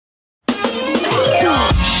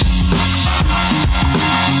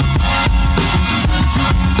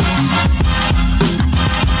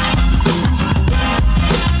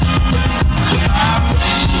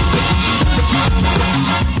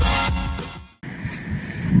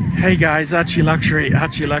Hey guys,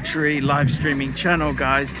 ArchieLuxury live streaming channel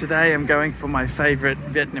guys. Today I'm going for my favorite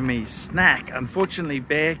Vietnamese snack. Unfortunately,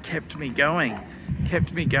 Bear kept me going,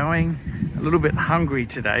 a little bit hungry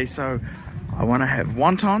today. So I want to have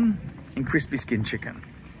wonton and crispy skin chicken.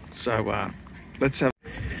 So let's have.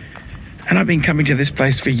 And I've been coming to this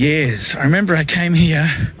place for years. I remember I came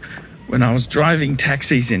here when I was driving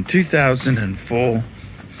taxis in 2004.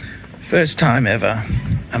 First time ever.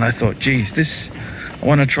 And I thought, geez, I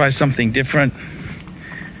want to try something different,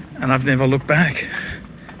 and I've never looked back.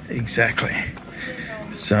 Exactly.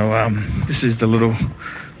 So this is the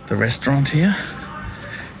restaurant here.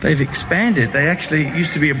 They've expanded. They actually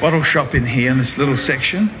used to be a bottle shop in here in this little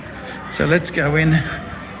section. So let's go in,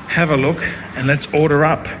 have a look, and let's order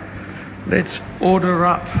up. Let's order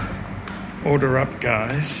up. Order up,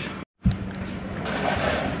 guys.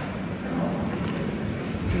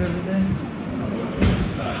 Is it over there?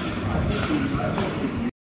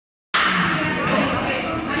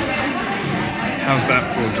 How's that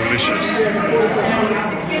for delicious?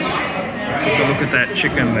 Take a look at that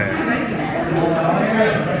chicken there.